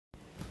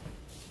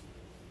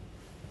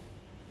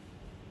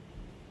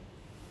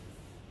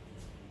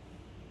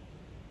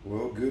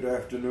Well, good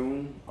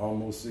afternoon,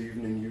 almost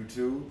evening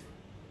YouTube.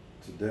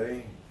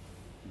 Today,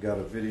 got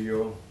a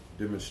video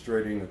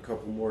demonstrating a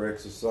couple more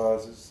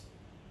exercises,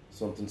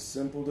 something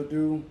simple to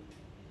do,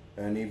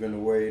 and even a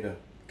way to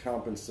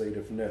compensate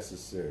if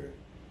necessary.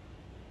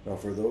 Now,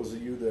 for those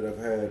of you that have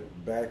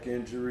had back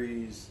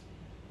injuries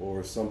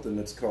or something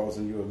that's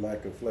causing you a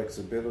lack of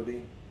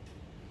flexibility,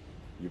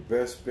 your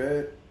best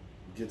bet,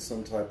 get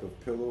some type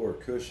of pillow or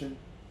cushion.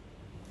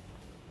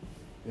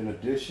 In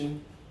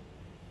addition,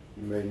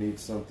 you may need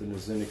something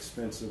as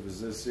inexpensive as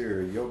this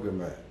here, a yoga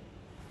mat.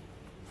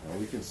 Now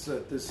we can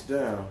set this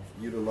down,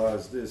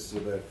 utilize this so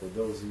that for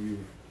those of you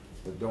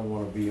that don't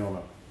want to be on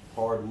a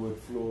hardwood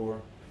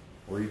floor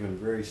or even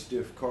very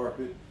stiff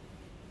carpet,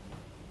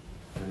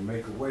 and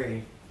make a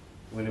way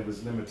when it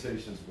was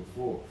limitations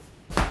before.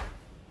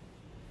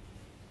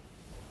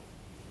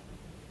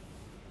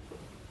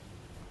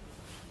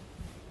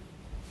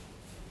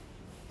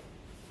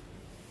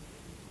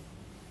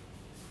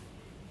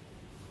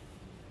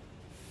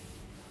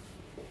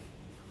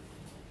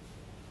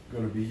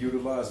 Going to be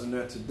utilizing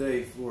that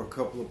today for a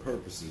couple of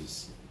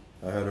purposes.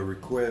 I had a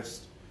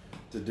request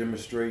to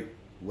demonstrate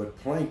what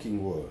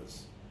planking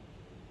was.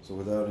 So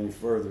without any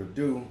further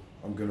ado,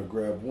 I'm going to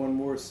grab one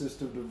more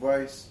assistive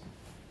device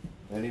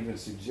and even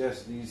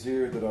suggest these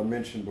here that I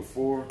mentioned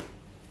before.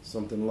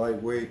 Something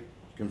lightweight.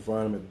 You can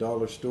find them at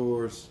dollar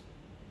stores.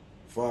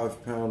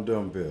 5-pound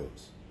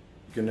dumbbells.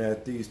 You can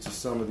add these to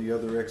some of the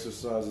other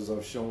exercises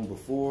I've shown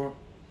before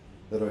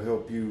that'll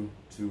help you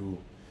to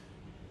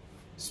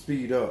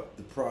speed up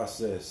the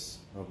process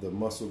of the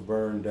muscle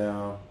burn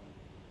down,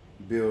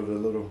 build a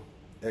little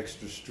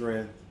extra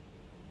strength,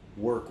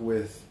 work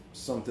with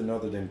something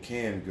other than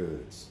canned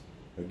goods.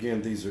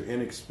 Again, these are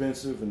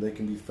inexpensive and they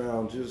can be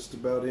found just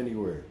about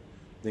anywhere.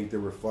 I think they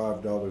were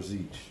 $5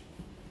 each.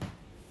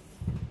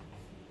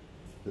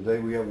 Today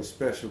we have a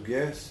special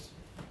guest,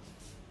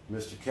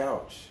 Mr.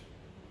 Couch.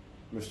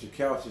 Mr.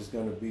 Couch is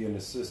going to be an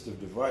assistive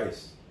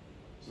device.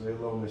 So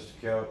hello, Mr.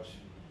 Couch.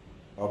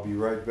 I'll be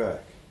right back.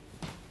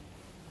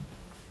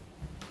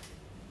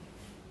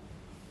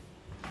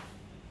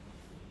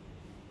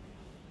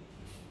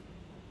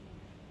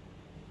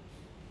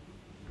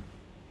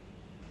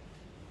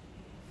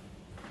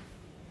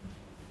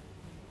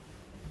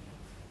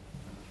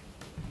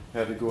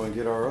 Had to go and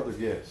get our other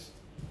guest,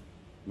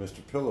 Mr.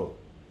 Pillow.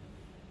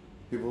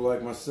 People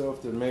like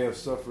myself that may have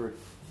suffered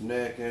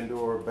neck and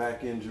or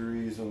back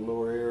injuries in the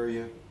lower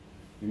area,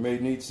 you may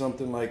need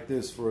something like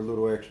this for a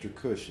little extra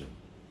cushion.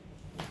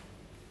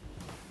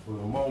 For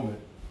the moment,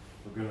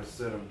 we're going to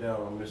set them down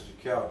on Mr.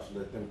 Couch,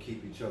 let them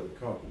keep each other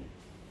company.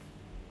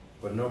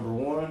 But number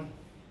one,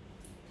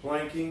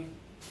 planking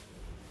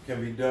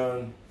can be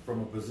done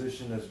from a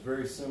position that's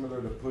very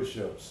similar to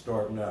push-ups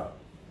starting out.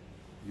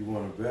 You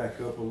want to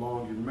back up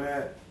along your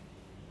mat,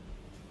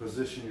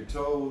 position your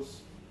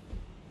toes,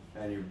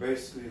 and you're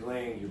basically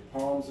laying your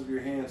palms of your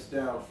hands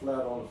down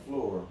flat on the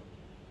floor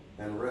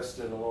and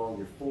resting along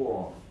your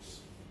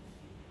forearms.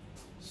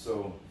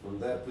 So from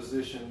that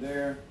position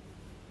there,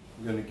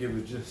 I'm going to give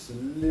it just a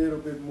little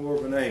bit more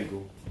of an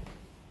angle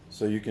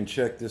so you can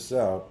check this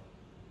out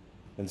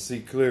and see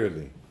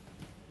clearly.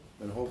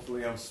 And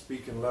hopefully I'm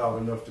speaking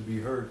loud enough to be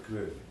heard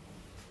clearly.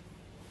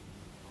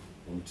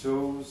 From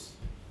toes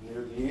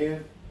near the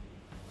end,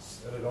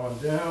 set it on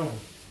down.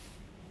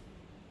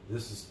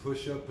 This is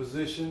push-up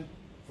position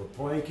for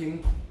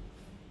planking.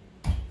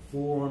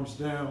 Forearms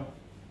down,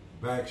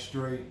 back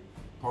straight,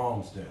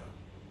 palms down.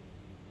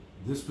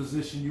 This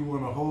position you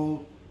want to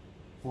hold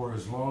for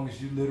as long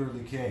as you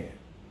literally can.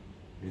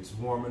 It's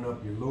warming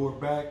up your lower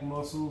back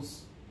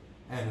muscles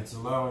and it's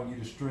allowing you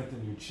to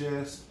strengthen your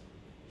chest,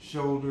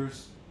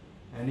 shoulders,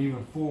 and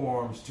even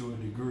forearms to a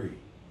degree.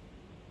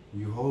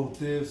 You hold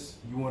this,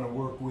 you want to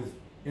work with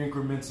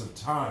increments of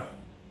time,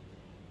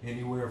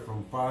 anywhere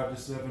from 5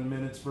 to 7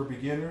 minutes for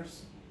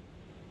beginners.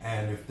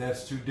 And if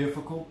that's too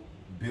difficult,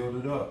 build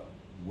it up,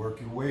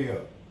 work your way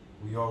up.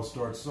 We all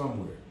start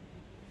somewhere.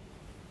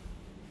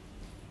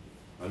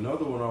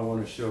 Another one I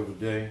want to show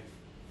today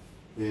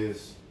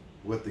is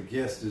what the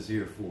guest is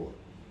here for,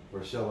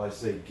 or shall I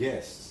say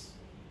guests.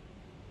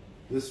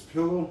 This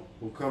pillow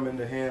will come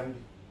into handy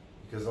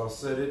because I'll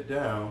set it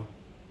down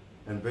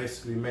and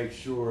basically make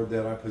sure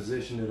that I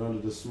position it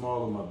under the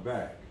small of my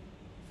back.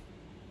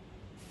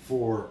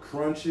 For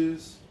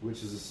crunches,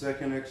 which is the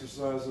second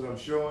exercise that I'm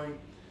showing,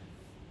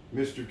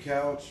 Mr.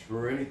 Couch,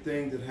 or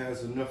anything that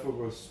has enough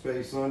of a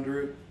space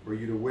under it for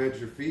you to wedge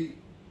your feet,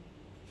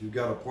 if you've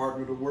got a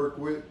partner to work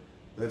with,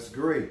 that's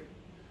great.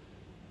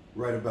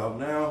 Right about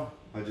now,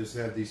 I just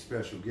have these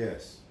special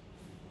guests.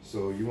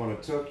 So you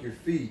want to tuck your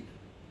feet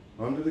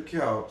under the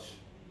couch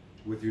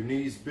with your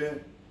knees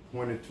bent,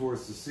 pointed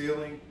towards the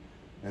ceiling,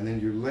 and then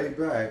you lay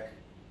back,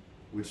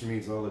 which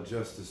means I'll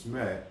adjust this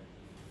mat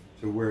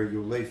to where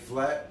you'll lay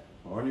flat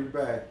on your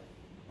back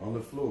on the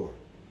floor.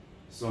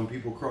 Some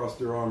people cross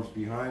their arms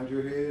behind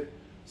your head.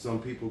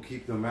 Some people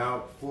keep them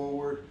out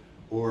forward,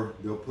 or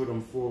they'll put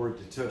them forward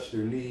to touch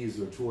their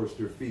knees or towards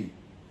their feet.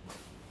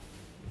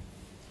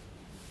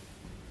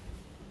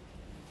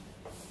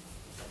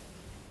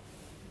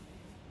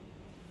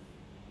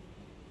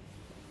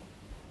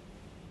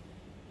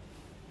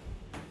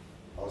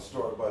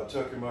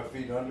 tucking my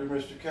feet under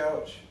Mr.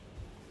 Couch,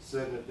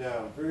 setting it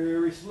down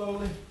very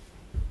slowly,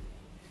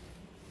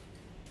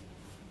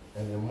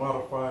 and then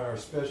modifying our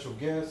special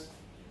guest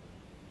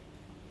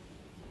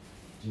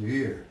to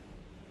here.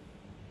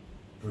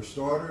 For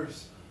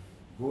starters,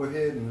 go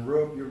ahead and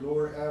rub your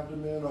lower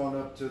abdomen on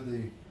up to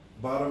the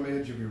bottom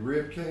edge of your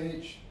rib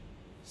cage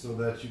so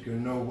that you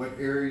can know what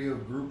area or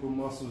group of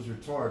muscles you're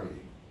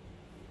targeting.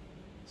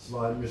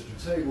 Slide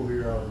Mr. Table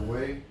here out of the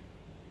way.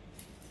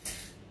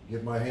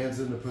 Get my hands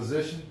into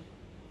position.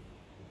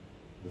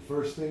 The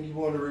first thing you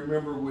want to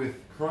remember with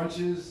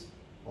crunches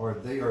are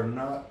they are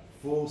not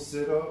full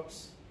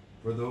sit-ups.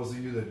 For those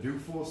of you that do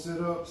full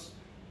sit-ups,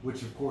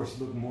 which of course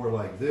look more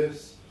like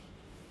this,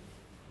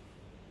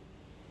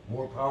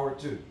 more power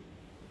to.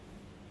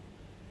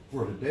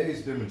 For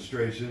today's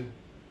demonstration,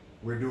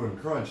 we're doing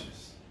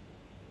crunches.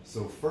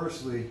 So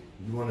firstly,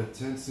 you want to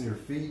tension your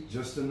feet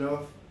just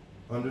enough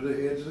under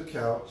the edge of the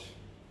couch,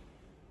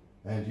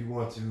 and you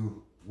want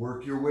to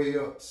work your way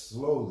up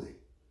slowly.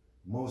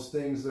 Most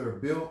things that are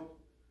built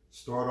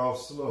start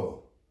off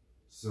slow.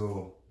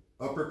 So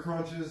upper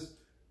crunches,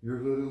 you're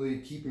literally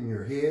keeping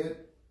your head,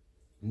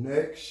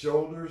 neck,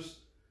 shoulders,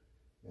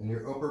 and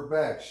your upper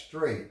back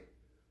straight,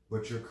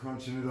 but you're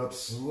crunching it up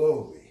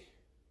slowly.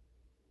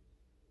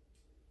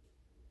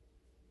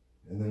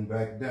 And then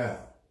back down.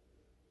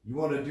 You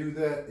want to do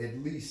that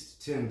at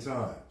least 10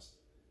 times.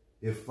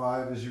 If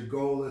 5 is your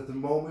goal at the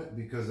moment,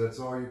 because that's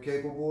all you're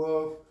capable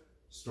of,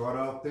 start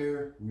out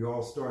there. We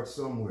all start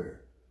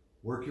somewhere.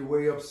 Work your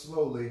way up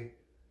slowly,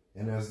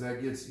 and as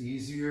that gets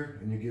easier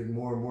and you get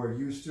more and more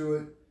used to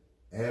it,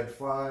 add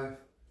 5.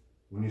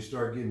 When you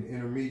start getting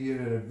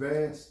intermediate and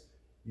advanced,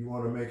 you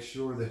want to make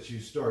sure that you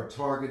start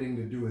targeting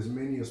to do as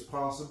many as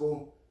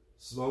possible,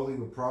 slowly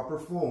with proper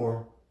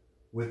form,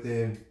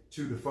 within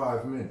 2 to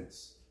 5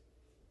 minutes.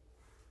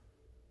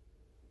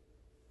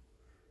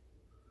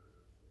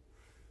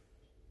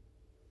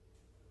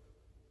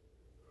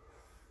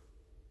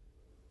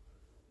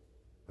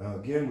 Now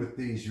again, with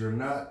these, you're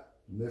not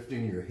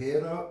lifting your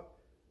head up,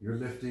 you're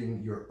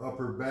lifting your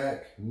upper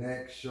back,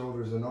 neck,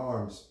 shoulders, and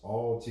arms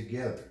all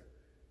together.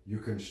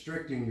 You're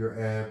constricting your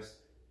abs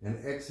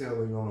and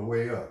exhaling on the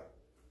way up.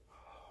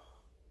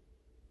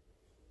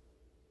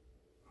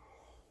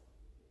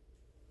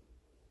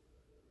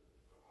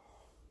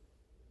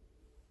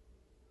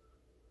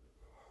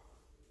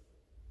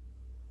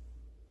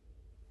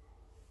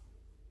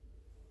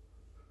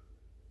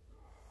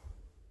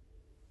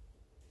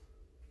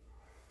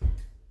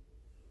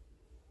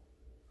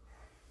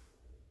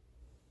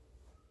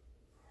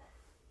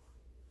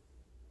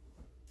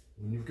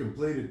 When you've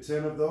completed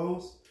 10 of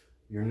those,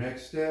 your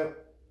next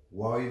step,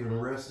 while even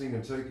resting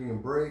and taking a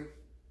break,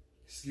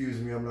 excuse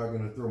me, I'm not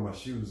going to throw my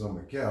shoes on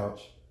the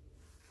couch.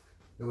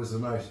 It was a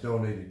nice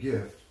donated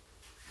gift.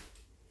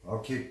 I'll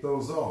kick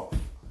those off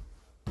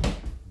to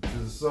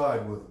the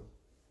side with them.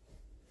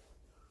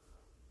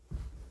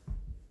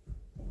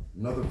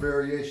 Another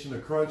variation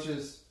of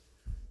crunches,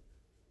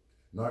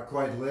 not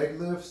quite leg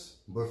lifts,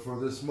 but for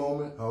this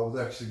moment, I will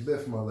actually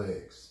lift my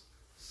legs,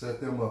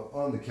 set them up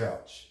on the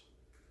couch.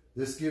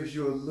 This gives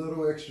you a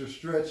little extra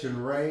stretch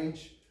and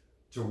range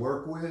to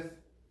work with,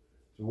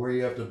 to where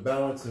you have to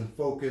balance and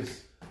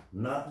focus,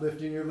 not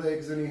lifting your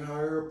legs any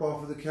higher up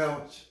off of the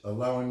couch,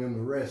 allowing them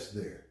to rest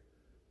there.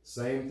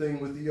 Same thing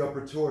with the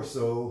upper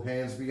torso,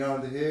 hands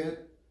behind the head.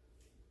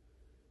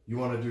 You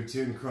want to do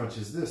 10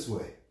 crunches this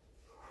way.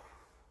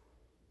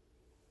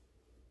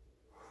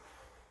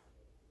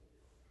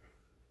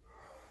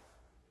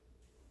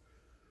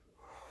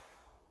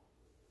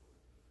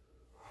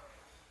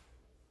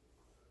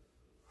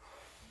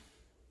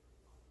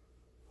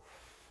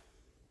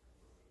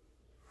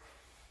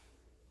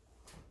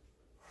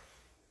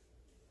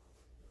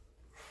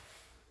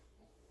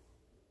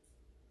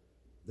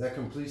 That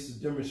completes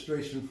the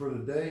demonstration for the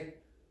day.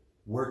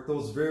 Work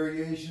those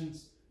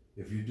variations.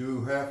 If you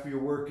do half of your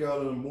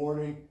workout in the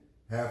morning,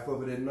 half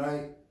of it at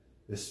night,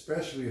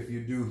 especially if you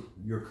do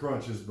your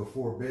crunches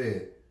before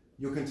bed,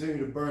 you'll continue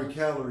to burn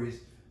calories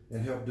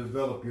and help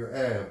develop your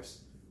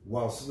abs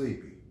while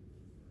sleeping.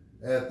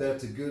 Add that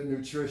to good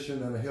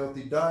nutrition and a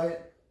healthy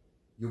diet,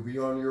 you'll be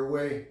on your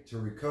way to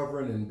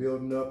recovering and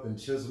building up and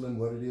chiseling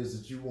what it is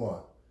that you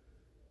want.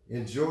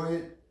 Enjoy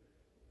it.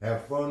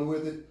 Have fun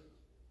with it.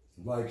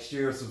 Like,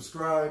 share,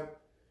 subscribe.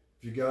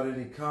 If you got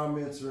any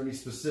comments or any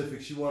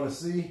specifics you want to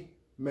see,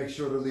 make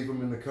sure to leave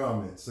them in the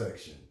comment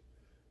section.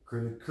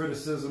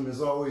 Criticism is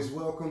always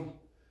welcome.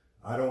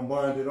 I don't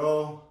mind at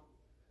all.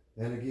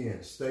 And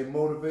again, stay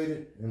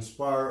motivated,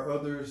 inspire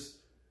others,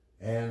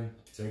 and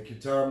take your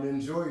time to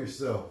enjoy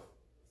yourself.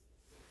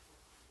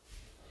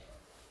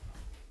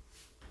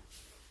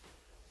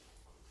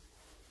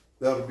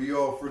 That'll be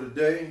all for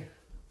today.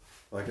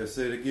 Like I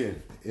said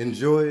again,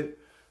 enjoy it,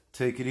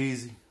 take it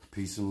easy.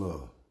 Peace and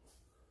love.